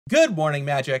Good morning,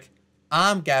 Magic.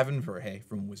 I'm Gavin Verhey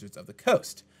from Wizards of the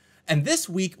Coast. And this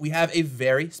week we have a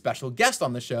very special guest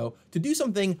on the show to do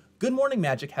something Good Morning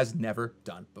Magic has never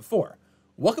done before.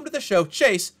 Welcome to the show,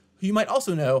 Chase, who you might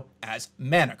also know as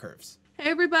ManaCurves.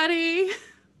 Hey, everybody.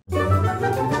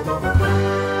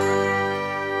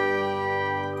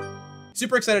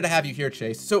 Super excited to have you here,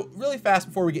 Chase. So really fast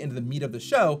before we get into the meat of the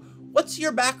show, what's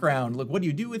your background? Like, what do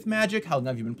you do with Magic? How long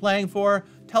have you been playing for?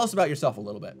 Tell us about yourself a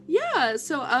little bit. Yeah,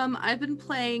 so I've been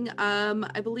playing,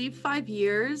 I believe 5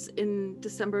 years. In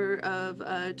December of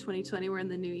 2020. We're in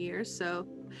the new year, so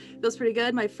feels pretty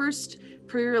good. My first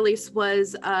pre-release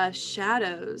was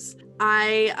Shadows.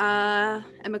 I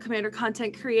am a Commander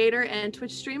content creator and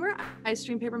Twitch streamer. I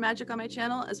stream Paper Magic on my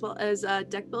channel, as well as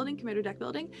deck building, Commander deck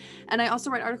building. And I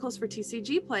also write articles for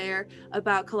TCG Player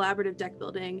about collaborative deck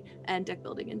building and deck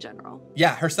building in general.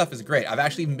 Yeah, her stuff is great. I've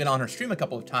actually even been on her stream a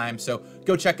couple of times, so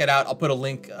go check it out. I'll put a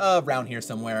link around here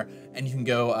somewhere, and you can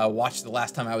go watch the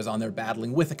last time I was on there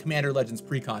battling with a Commander Legends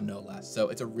precon, no less. So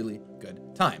it's a really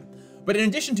good time. But in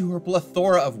addition to her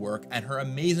plethora of work and her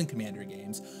amazing Commander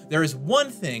games, there is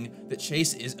one thing that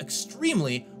Chase is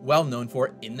extremely well known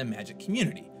for in the Magic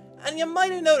community. And you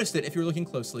might have noticed it if you were looking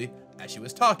closely as she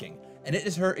was talking. And it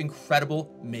is her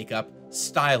incredible makeup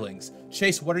stylings.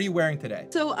 Chase, what are you wearing today?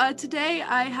 So today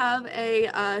I have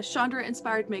a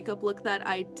Chandra-inspired makeup look that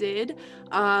I did.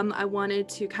 I wanted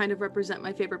to kind of represent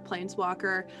my favorite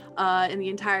Planeswalker in the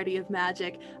entirety of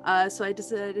Magic. So I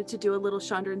decided to do a little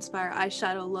Chandra-inspired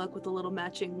eyeshadow look with a little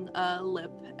matching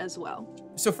lip as well.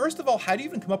 So first of all, how do you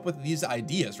even come up with these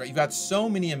ideas, right? You've got so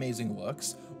many amazing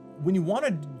looks. When you want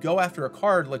to go after a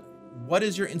card, like, what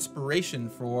is your inspiration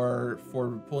for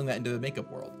pulling that into the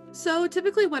makeup world? So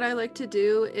typically what I like to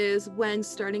do is, when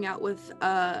starting out with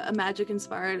a Magic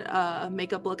inspired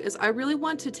makeup look, is I really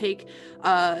want to take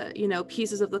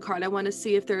pieces of the card. I want to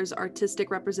see if there's artistic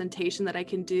representation that I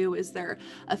can do. Is there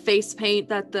a face paint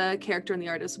that the character in the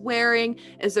art is wearing?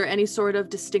 Is there any sort of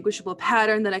distinguishable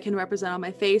pattern that I can represent on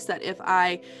my face that if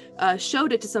I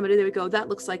showed it to somebody, they would go, that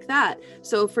looks like that.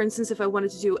 So for instance, if I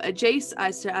wanted to do a Jace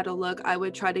eyeshadow look, I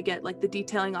would try to get like the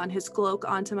detailing on his cloak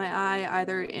onto my eye,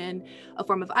 either in a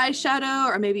form of eyeshadow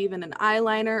or maybe even an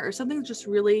eyeliner or something just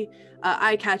really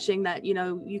eye-catching that, you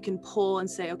know, you can pull and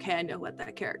say, okay, I know what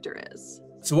that character is.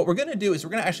 So what we're gonna do is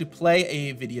we're gonna actually play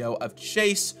a video of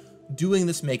Chase doing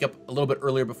this makeup a little bit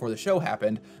earlier before the show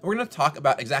happened. And we're gonna talk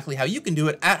about exactly how you can do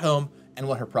it at home and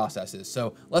what her process is.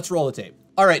 So let's roll the tape.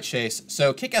 All right, Chase,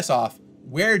 so kick us off.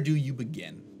 Where do you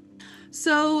begin?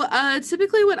 So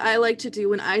typically what I like to do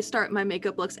when I start my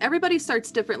makeup looks, everybody starts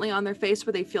differently on their face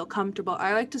where they feel comfortable.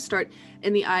 I like to start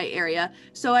in the eye area.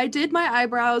 So I did my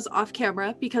eyebrows off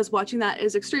camera because watching that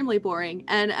is extremely boring.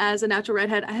 And as a natural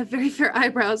redhead, I have very fair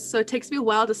eyebrows, so it takes me a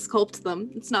while to sculpt them.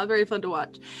 It's not very fun to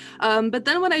watch. But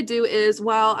then what I do is,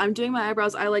 while I'm doing my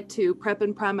eyebrows, I like to prep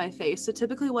and prime my face. So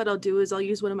typically what I'll do is I'll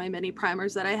use one of my many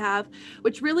primers that I have,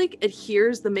 which really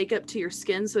adheres the makeup to your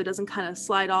skin so it doesn't kind of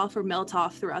slide off or melt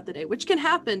off throughout the day, which can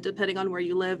happen depending on where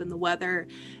you live and the weather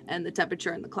and the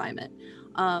temperature and the climate.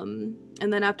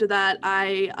 And then after that,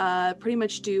 I pretty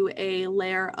much do a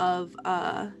layer of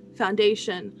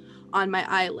foundation on my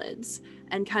eyelids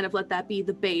and kind of let that be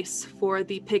the base for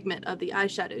the pigment of the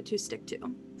eyeshadow to stick to.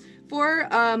 For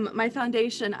my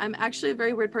foundation, I'm actually a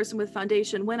very weird person with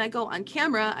foundation. When I go on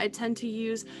camera, I tend to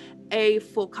use a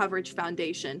full coverage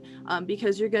foundation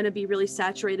because you're going to be really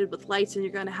saturated with lights and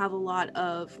you're going to have a lot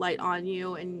of light on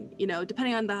you, and you know,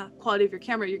 depending on the quality of your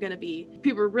camera, you're going to be,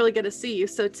 people are really going to see you.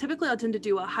 So typically I'll tend to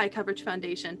do a high coverage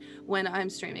foundation when I'm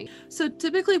streaming. So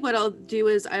typically what I'll do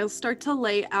is I'll start to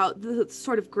lay out the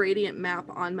sort of gradient map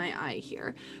on my eye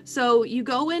here. So you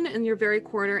go in your very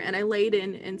corner, and I laid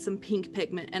in some pink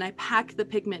pigment, and I pack the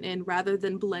pigment in rather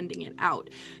than blending it out.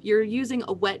 You're using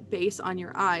a wet base on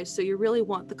your eye, so you really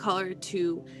want the color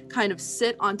to kind of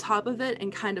sit on top of it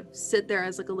and kind of sit there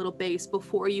as like a little base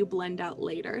before you blend out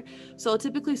later. So I'll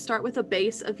typically start with a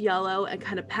base of yellow and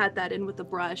kind of pat that in with a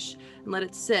brush and let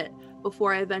it sit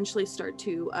before I eventually start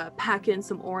to pack in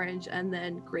some orange and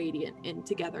then gradient in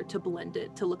together to blend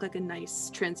it to look like a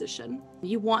nice transition.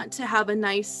 You want to have a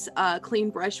nice clean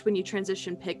brush when you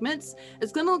transition pigments.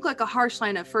 It's going to look like a harsh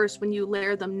line at first when you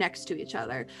layer them next to each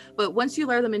other, but once you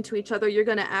layer them into each other, you're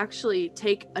going to actually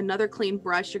take another clean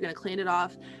brush, you're going to clean it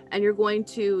off, and you're going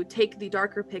to take the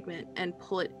darker pigment and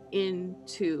pull it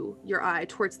into your eye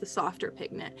towards the softer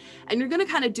pigment. And you're going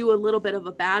to kind of do a little bit of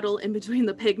a battle in between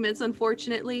the pigments,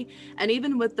 unfortunately. And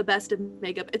even with the best of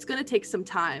makeup, it's going to take some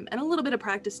time and a little bit of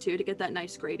practice too to get that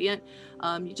nice gradient.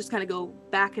 You just kind of go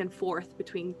back and forth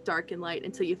between dark and light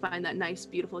until you find that nice,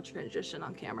 beautiful transition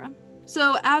on camera.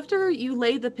 So after you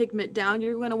lay the pigment down,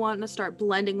 you're going to want to start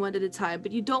blending one at a time,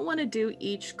 but you don't want to do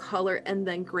each color and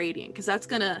then gradient, because that's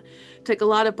going to take a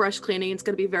lot of brush cleaning. It's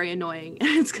going to be very annoying.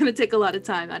 It's going to take a lot of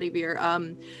time out of your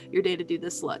day to do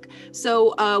this look.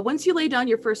 So once you lay down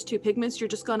your first two pigments, you're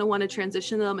just going to want to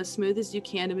transition them as smooth as you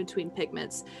can in between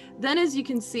pigments. Then, as you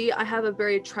can see, I have a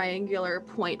very triangular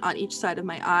point on each side of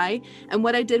my eye. And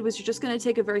what I did was, you're just going to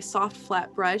take a very soft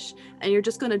flat brush and you're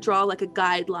just going to draw like a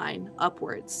guideline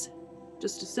upwards.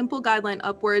 Just a simple guideline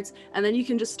upwards, and then you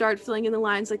can just start filling in the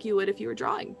lines like you would if you were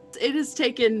drawing. It has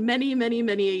taken many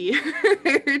a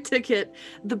year to get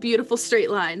the beautiful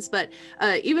straight lines, but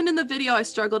even in the video I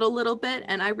struggled a little bit,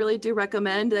 and I really do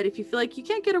recommend that if you feel like you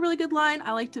can't get a really good line,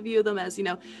 I like to view them as, you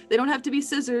know, they don't have to be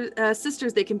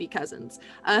sisters, they can be cousins.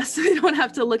 So they don't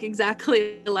have to look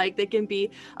exactly alike, they can be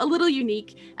a little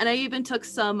unique. And I even took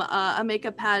some a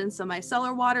makeup pad and some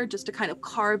micellar water just to kind of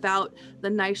carve out the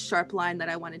nice sharp line that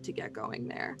I wanted to get going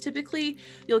there. Typically,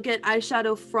 you'll get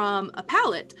eyeshadow from a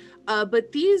palette, but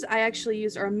these I actually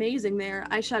use are amazing. They're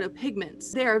eyeshadow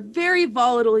pigments. They are very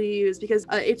volatile to use because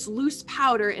it's loose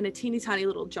powder in a teeny tiny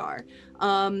little jar. They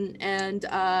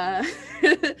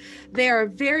are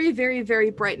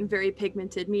very bright and very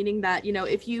pigmented, meaning that, you know,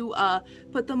 if you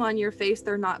put them on your face,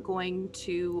 they're not going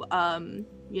to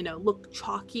you know, look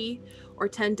chalky or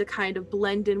tend to kind of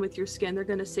blend in with your skin. They're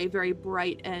going to stay very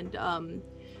bright and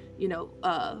you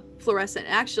know, fluorescent.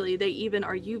 Actually, they even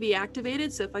are UV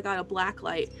activated, so if I got a black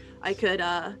light, I could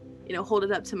you know, hold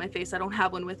it up to my face. I don't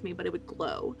have one with me, but it would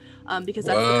glow because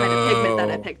that's the kind of pigment that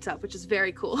I picked up, which is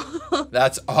very cool.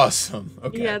 That's awesome.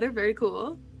 Okay. Yeah, they're very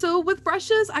cool. So with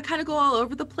brushes, I kind of go all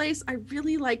over the place. I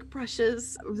really like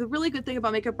brushes. The really good thing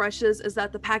about makeup brushes is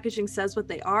that the packaging says what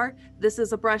they are. This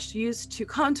is a brush used to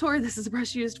contour. This is a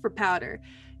brush used for powder.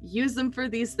 Use them for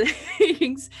these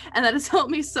things, and that has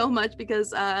helped me so much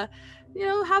because you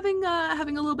know, having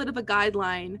a little bit of a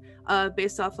guideline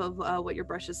based off of what your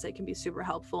brushes say can be super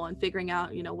helpful in figuring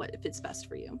out, you know, what fits best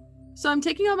for you. So I'm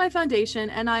taking out my foundation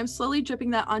and I'm slowly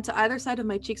dripping that onto either side of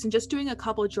my cheeks and just doing a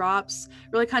couple drops,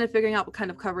 really kind of figuring out what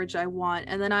kind of coverage I want.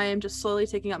 And then I am just slowly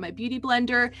taking out my beauty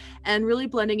blender and really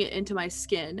blending it into my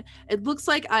skin. It looks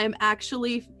like I am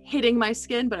actually hitting my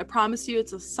skin, but I promise you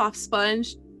it's a soft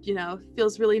sponge. You know,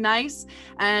 feels really nice,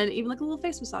 and even like a little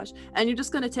face massage. And you're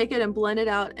just going to take it and blend it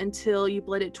out until you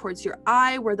blend it towards your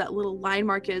eye, where that little line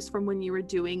mark is from when you were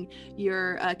doing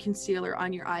your concealer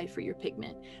on your eye for your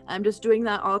pigment. I'm just doing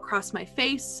that all across my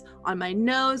face, on my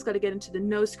nose. Got to get into the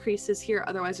nose creases here,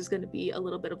 otherwise there's going to be a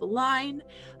little bit of a line.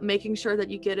 Making sure that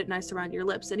you get it nice around your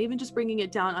lips, and even just bringing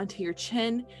it down onto your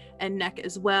chin and neck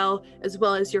as well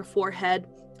as your forehead.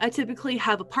 I typically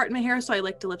have a part in my hair, so I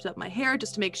like to lift up my hair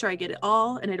just to make sure I get it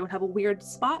all and I don't have a weird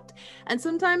spot. And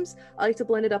sometimes I like to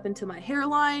blend it up into my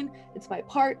hairline. It's my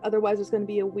part, otherwise there's going to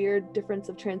be a weird difference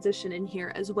of transition in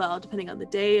here as well, depending on the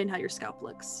day and how your scalp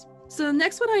looks. So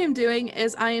next, what I am doing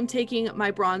is I am taking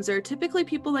my bronzer. Typically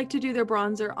people like to do their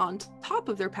bronzer on top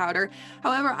of their powder.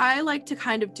 However, I like to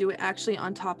kind of do it actually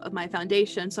on top of my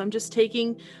foundation. So I'm just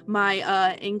taking my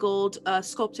angled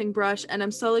sculpting brush and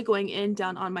I'm slowly going in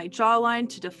down on my jawline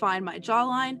to define my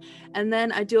jawline. And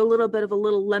then I do a little bit of a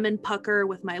little lemon pucker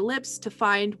with my lips to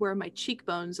find where my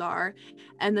cheekbones are,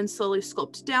 and then slowly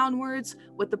sculpt downwards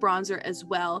with the bronzer as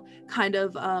well, kind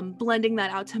of blending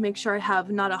that out to make sure I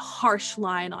have not a harsh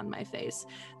line on my face.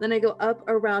 Then I go up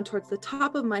around towards the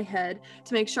top of my head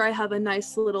to make sure I have a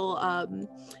nice little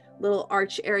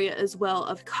arch area as well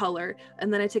of color.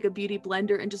 And then I take a beauty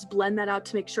blender and just blend that out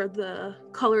to make sure the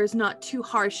color is not too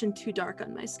harsh and too dark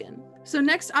on my skin. So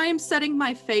next I am setting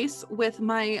my face with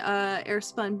my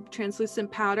Airspun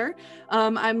translucent powder.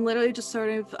 I'm literally just sort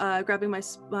of grabbing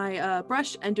my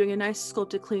brush and doing a nice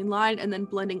sculpted clean line and then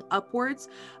blending upwards.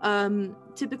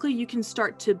 Typically you can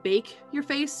start to bake your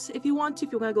face if you want to,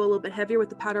 if you want to go a little bit heavier with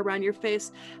the powder around your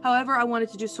face. However, I wanted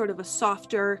to do sort of a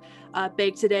softer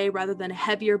bake today rather than a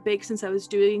heavier bake, since I was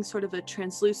doing sort of a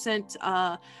translucent,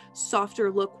 softer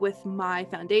look with my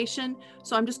foundation.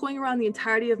 So I'm just going around the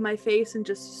entirety of my face and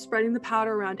just spreading the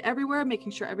powder around everywhere,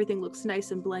 making sure everything looks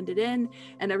nice and blended in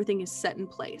and everything is set in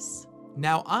place.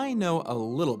 Now, I know a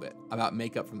little bit about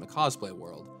makeup from the cosplay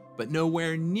world, but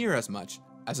nowhere near as much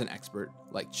as an expert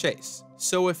like Chase.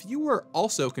 So if you were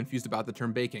also confused about the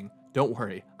term baking, don't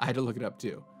worry, I had to look it up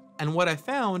too. And what I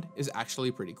found is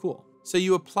actually pretty cool. So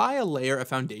you apply a layer of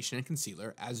foundation and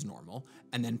concealer as normal,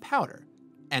 and then powder.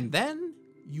 And then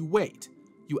you wait.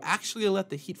 You actually let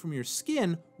the heat from your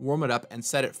skin warm it up and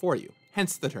set it for you,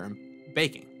 hence the term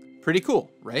baking. Pretty cool,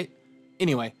 right?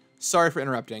 Anyway, sorry for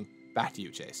interrupting. Back to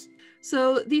you, Chase.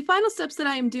 So the final steps that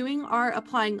I am doing are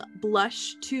applying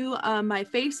blush to my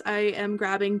face. I am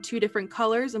grabbing 2 different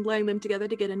colors and blending them together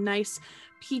to get a nice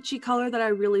peachy color that I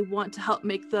really want to help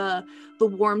make the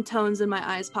warm tones in my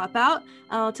eyes pop out.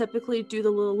 I'll typically do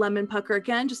the little lemon pucker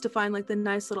again just to find like the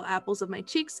nice little apples of my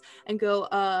cheeks and go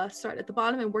start at the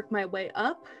bottom and work my way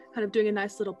up, kind of doing a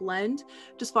nice little blend,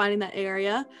 just finding that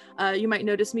area. You might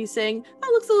notice me saying, that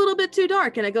looks a little bit too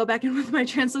dark, and I go back in with my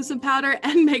translucent powder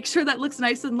and make sure that looks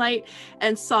nice and light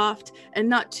and soft and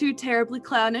not too terribly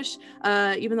clownish.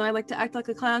 Even though I like to act like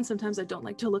a clown, sometimes I don't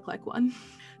like to look like one.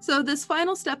 So this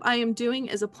final step I am doing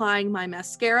is applying my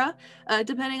mascara.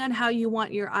 Depending on how you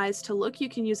want your eyes to look, you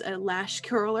can use a lash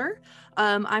curler.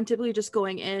 I'm typically just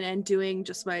going in and doing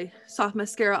just my soft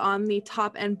mascara on the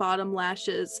top and bottom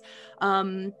lashes.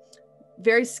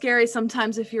 Very scary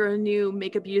sometimes if you're a new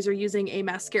makeup user using a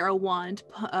mascara wand.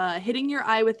 Hitting your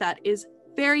eye with that is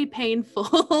very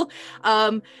painful.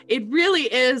 It really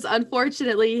is.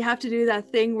 Unfortunately, you have to do that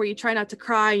thing where you try not to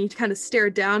cry and you kind of stare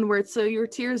downward so your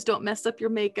tears don't mess up your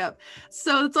makeup.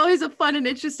 So it's always a fun and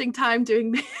interesting time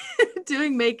doing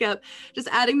doing makeup. Just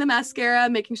adding the mascara,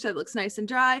 making sure it looks nice and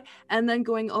dry, and then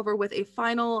going over with a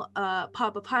final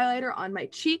pop of highlighter on my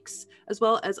cheeks as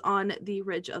well as on the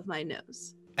ridge of my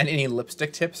nose. And any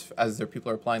lipstick tips as people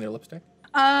are applying their lipstick?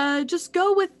 Just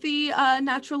go with the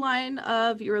natural line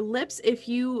of your lips. If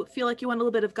you feel like you want a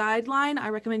little bit of guideline, I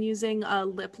recommend using a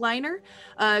lip liner,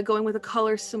 going with a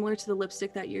color similar to the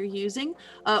lipstick that you're using.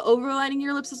 Overlining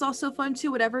your lips is also fun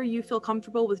too, whatever you feel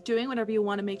comfortable with doing, whatever you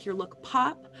want to make your look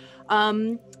pop.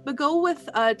 But go with,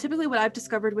 typically what I've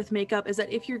discovered with makeup is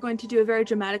that if you're going to do a very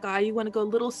dramatic eye, you want to go a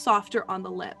little softer on the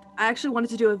lip. I actually wanted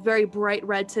to do a very bright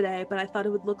red today, but I thought it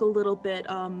would look a little bit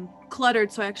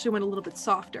cluttered, so I actually went a little bit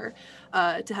softer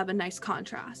to have a nice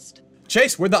contrast.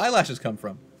 Chase, where'd the eyelashes come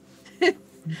from?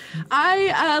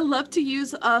 I love to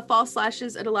use false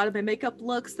lashes in a lot of my makeup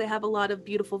looks. They have a lot of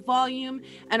beautiful volume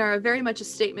and are very much a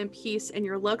statement piece in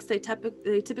your looks. They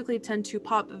typically tend to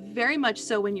pop very much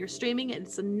so when you're streaming, and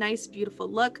it's a nice, beautiful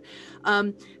look.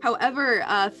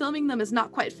 However, filming them is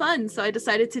not quite fun, so I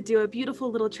decided to do a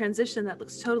beautiful little transition that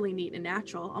looks totally neat and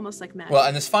natural, almost like magic. Well,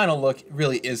 and this final look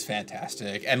really is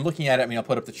fantastic. And looking at it, I mean, I'll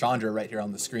put up the Chandra right here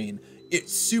on the screen. It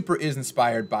super is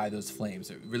inspired by those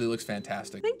flames. It really looks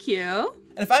fantastic. Thank you.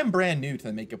 And if I'm brand new to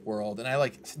the makeup world and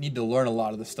I need to learn a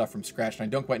lot of this stuff from scratch and I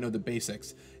don't quite know the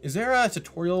basics, is there a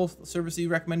tutorial service you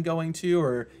recommend going to,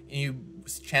 or any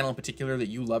channel in particular that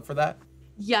you love for that?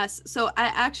 Yes. So I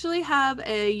actually have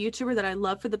a YouTuber that I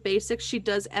love for the basics. She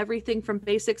does everything from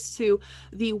basics to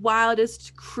the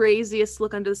wildest, craziest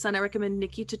look under the sun. I recommend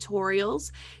Nikki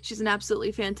Tutorials. She's an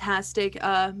absolutely fantastic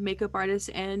makeup artist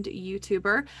and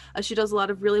YouTuber. She does a lot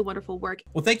of really wonderful work.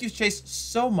 Well, thank you, Chase,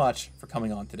 so much for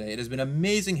coming on today. It has been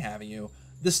amazing having you.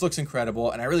 This looks incredible,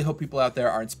 and I really hope people out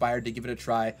there are inspired to give it a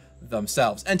try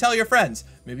themselves. And tell your friends.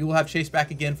 Maybe we'll have Chase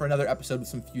back again for another episode with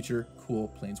some future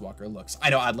cool Planeswalker looks. I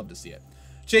know, I'd love to see it.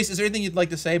 Chase, is there anything you'd like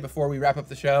to say before we wrap up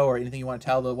the show, or anything you want to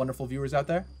tell the wonderful viewers out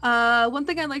there? One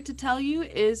thing I'd like to tell you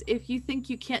is if you think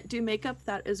you can't do makeup,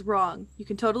 that is wrong. You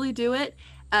can totally do it.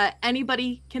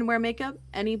 Anybody can wear makeup,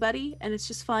 anybody, and it's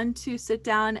just fun to sit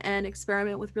down and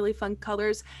experiment with really fun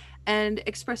colors and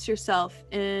express yourself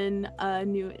in a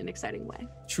new and exciting way.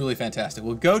 Truly fantastic.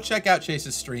 Well, go check out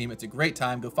Chase's stream. It's a great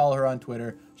time. Go follow her on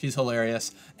Twitter. She's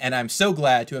hilarious, and I'm so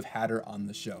glad to have had her on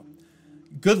the show.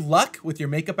 Good luck with your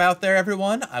makeup out there,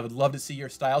 everyone. I would love to see your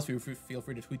styles. Feel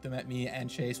free to tweet them at me and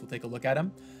Chase. We'll take a look at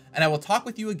them. And I will talk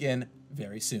with you again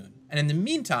very soon. And in the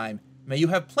meantime, may you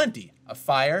have plenty of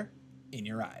fire in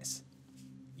your eyes.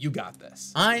 You got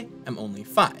this. I am only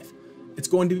 5. It's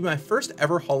going to be my first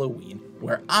ever Halloween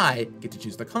where I get to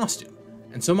choose the costume.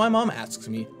 And so my mom asks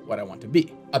me what I want to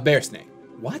be. A bear snake.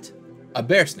 What? A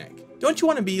bear snake. Don't you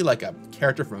want to be like a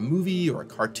character from a movie or a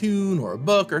cartoon or a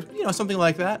book or, something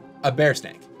like that? A bear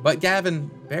snake. But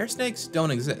Gavin, bear snakes don't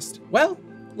exist. Well,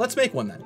 let's make one then.